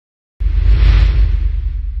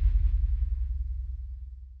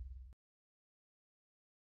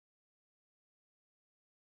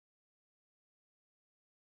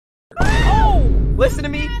listen to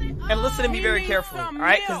me and listen to me very carefully,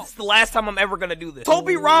 alright? Because it's the last time I'm ever gonna do this.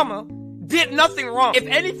 Tobirama did nothing wrong. If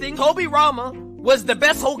anything, Tobirama was the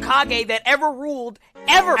best Hokage that ever ruled,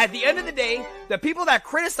 ever. At the end of the day, the people that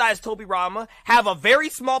criticize Tobirama have a very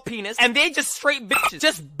small penis, and they just straight bitches.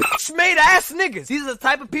 Just bitch-made ass niggas. These are the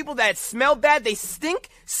type of people that smell bad, they stink,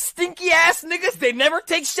 stinky ass niggas, they never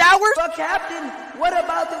take showers. But Captain, what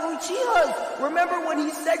about the Uchihas? Remember when he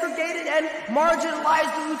segregated and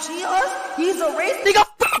marginalized the Uchihas? He's a racist. Nigga,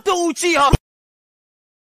 fuck the Uchiha!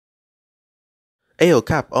 Ayo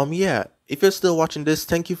Cap, yeah, if you're still watching this,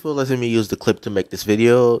 thank you for letting me use the clip to make this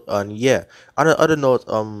video. And yeah, on the other note,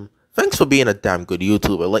 thanks for being a damn good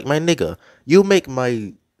YouTuber. Like, my nigga, you make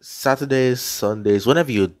my Saturdays, Sundays,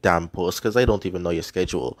 whenever you damn post, because I don't even know your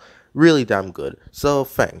schedule, really damn good. So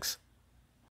thanks.